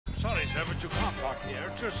Sorry, sir, but you can't park here.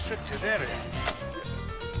 It's a restricted area.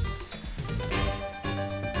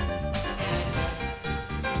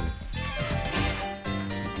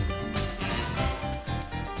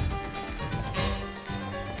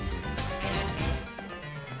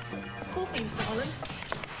 Coffee, Mr. Holland.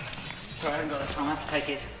 Sorry, I haven't got the time. I have to take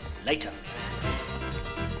it later.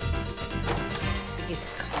 Biggest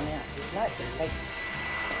con out. It's like the lake.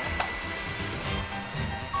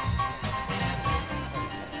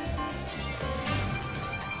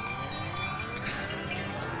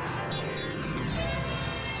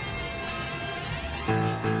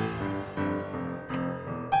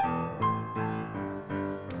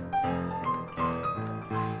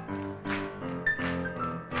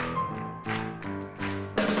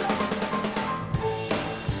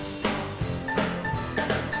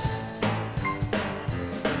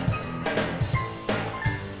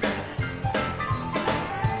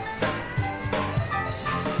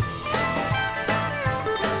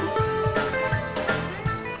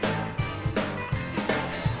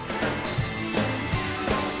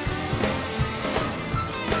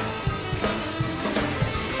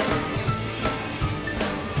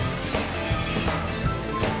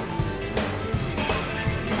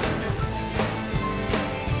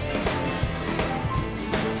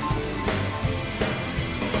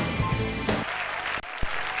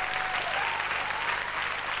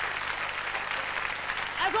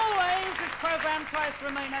 Tries to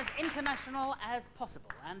remain as international as possible,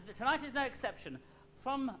 and tonight is no exception.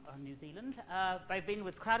 From New Zealand, they've been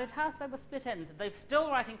with Crowded House, they were split ends. They're still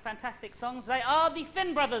writing fantastic songs. They are the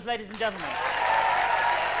Finn Brothers, ladies and gentlemen.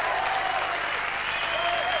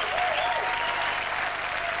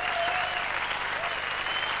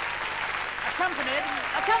 Accompanied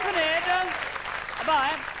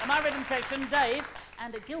by my rhythm section, Dave,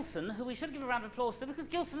 and Gilson, who we should give a round of applause to because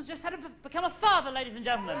Gilson's just had to become a father, ladies and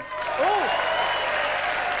gentlemen. Ooh.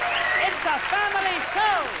 It's a family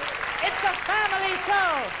show! It's a family show!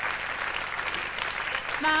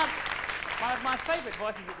 Now, one of my favourite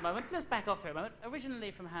voices at the moment, let's back off here a moment, originally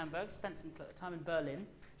from Hamburg, spent some time in Berlin.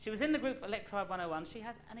 She was in the group Electribe 101. She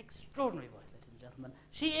has an extraordinary voice, ladies and gentlemen.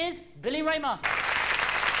 She is Billy Ray Martin.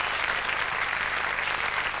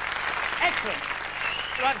 Excellent.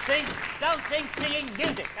 You like to sing, dancing, singing,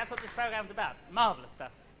 music. That's what this programme's about. Marvellous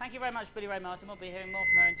stuff. Thank you very much, Billy Ray Martin. We'll be hearing more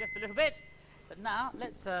from her in just a little bit. But now, we're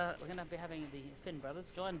going to be having the Finn Brothers,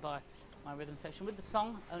 joined by my rhythm section with the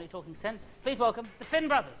song Only Talking Sense. Please welcome the Finn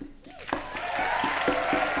Brothers.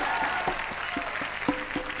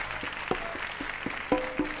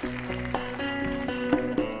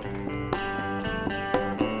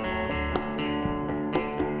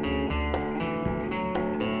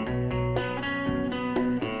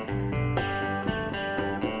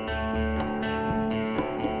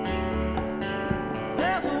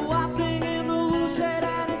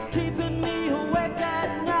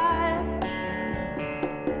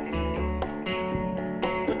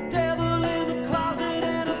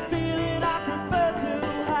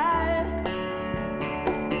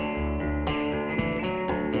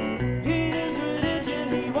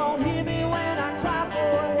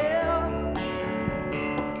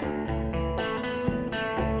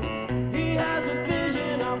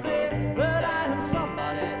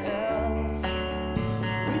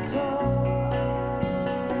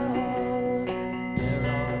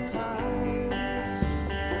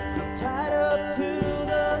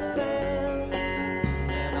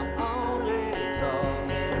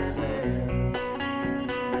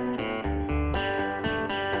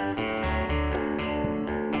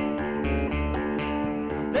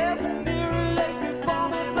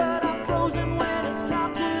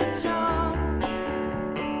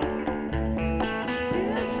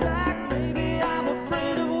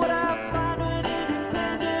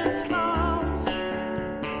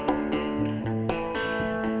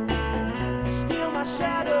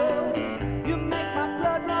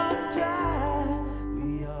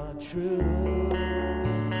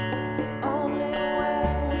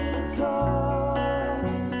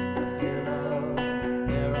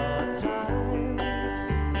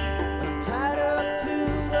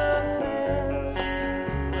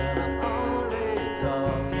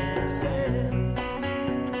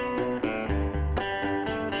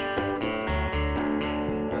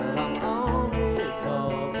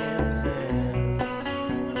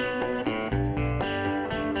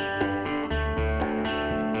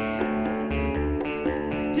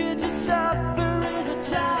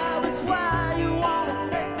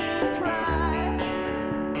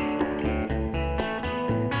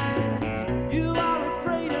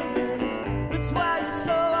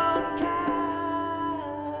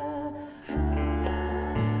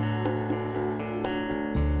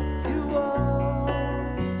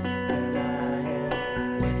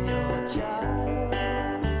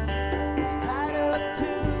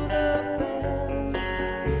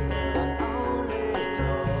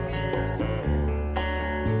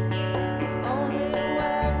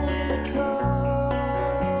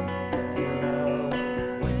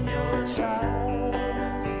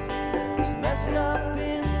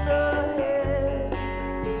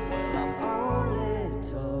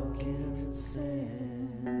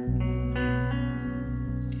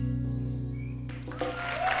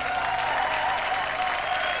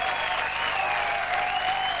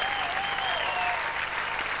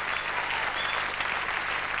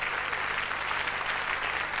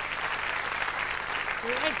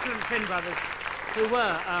 The excellent Finn brothers, who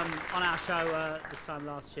were on our show this time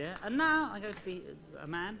last year. And now I'm going to be a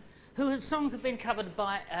man whose songs have been covered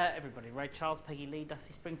by everybody. Ray Charles, Peggy Lee,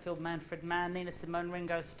 Dusty Springfield, Manfred Mann, Nina Simone,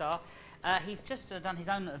 Ringo Starr. He's just done his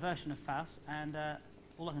own version of Faust, and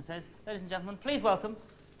all I can say is, ladies and gentlemen, please welcome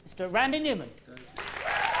Mr. Randy Newman. The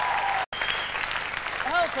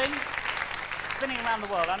whole thing spinning around the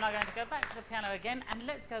world. I'm now going to go back to the piano again, and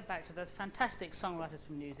let's go back to those fantastic songwriters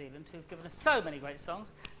from New Zealand who've given us so many great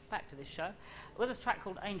songs. Back to this show with a track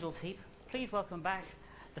called Angel's Heap. Please welcome back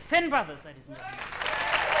the Finn brothers, ladies and gentlemen.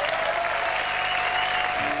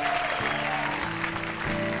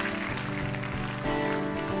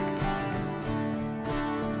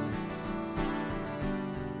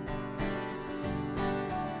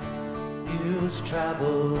 News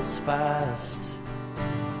travels fast.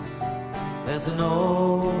 There's an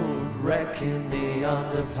old wreck in the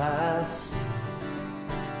underpass,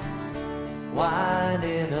 wine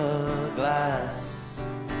in a glass,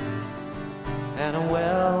 and a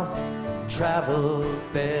well-traveled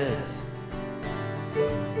bed.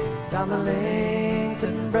 Down the length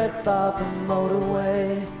and breadth of the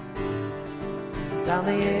motorway, down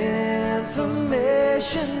the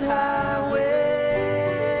information highway,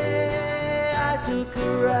 I took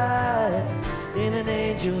a ride in an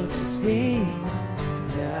angel's heap.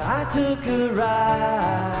 Yeah, I took a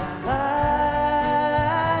ride,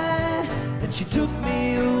 and she took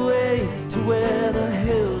me away to where the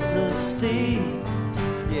hills are steep.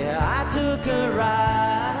 Yeah, I took a ride.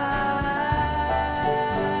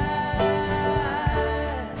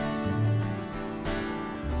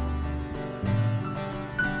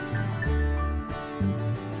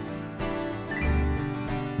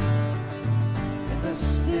 In the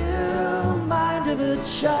still mind of a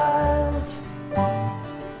child,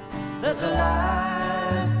 there's a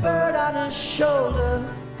live bird on her shoulder.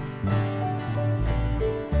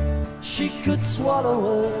 She could swallow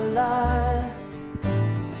a lie,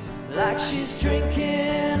 like she's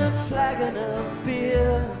drinking a flagon of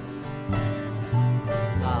beer.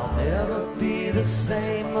 I'll never be the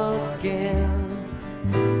same again.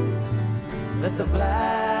 Let the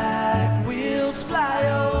black wheels fly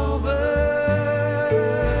over.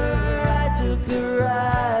 I took a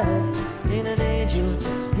ride in an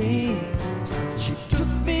angel's heap. She took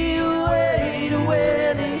me away to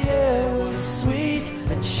where the air was sweet,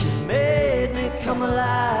 and she made me come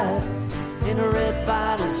alive in a red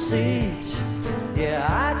vinyl seat. Yeah,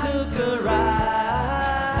 I took a ride.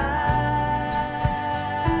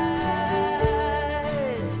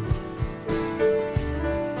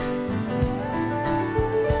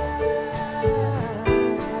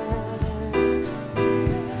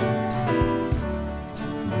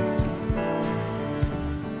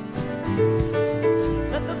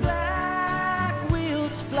 Let the black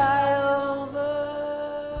wheels fly over.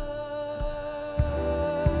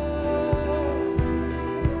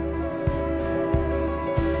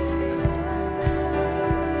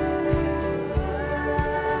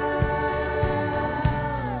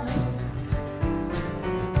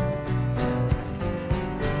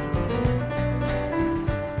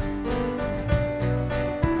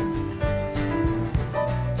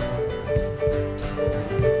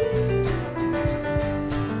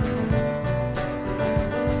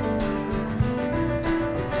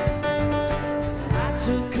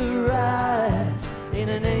 Took a ride in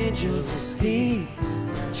an angel's heap.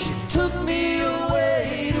 She took me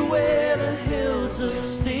away to where the hills are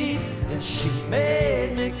steep, and she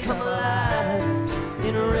made me come alive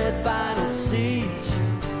in a red vinyl seat.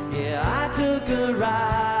 Yeah, I took a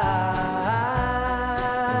ride.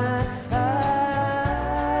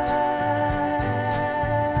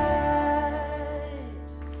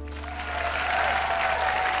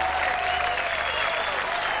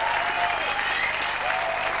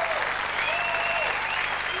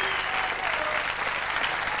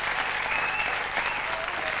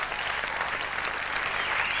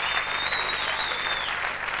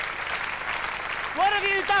 What have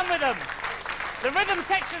you done with them? The rhythm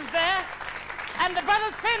section's there, and the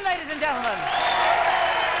Brothers Finn, ladies and gentlemen.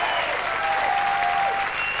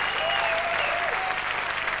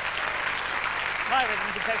 My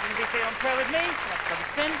rhythm section will be seen on tour with me. That's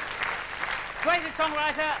Brothers Finn. Greatest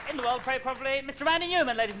songwriter in the world, very probably, Mr. Randy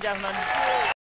Newman, ladies and gentlemen.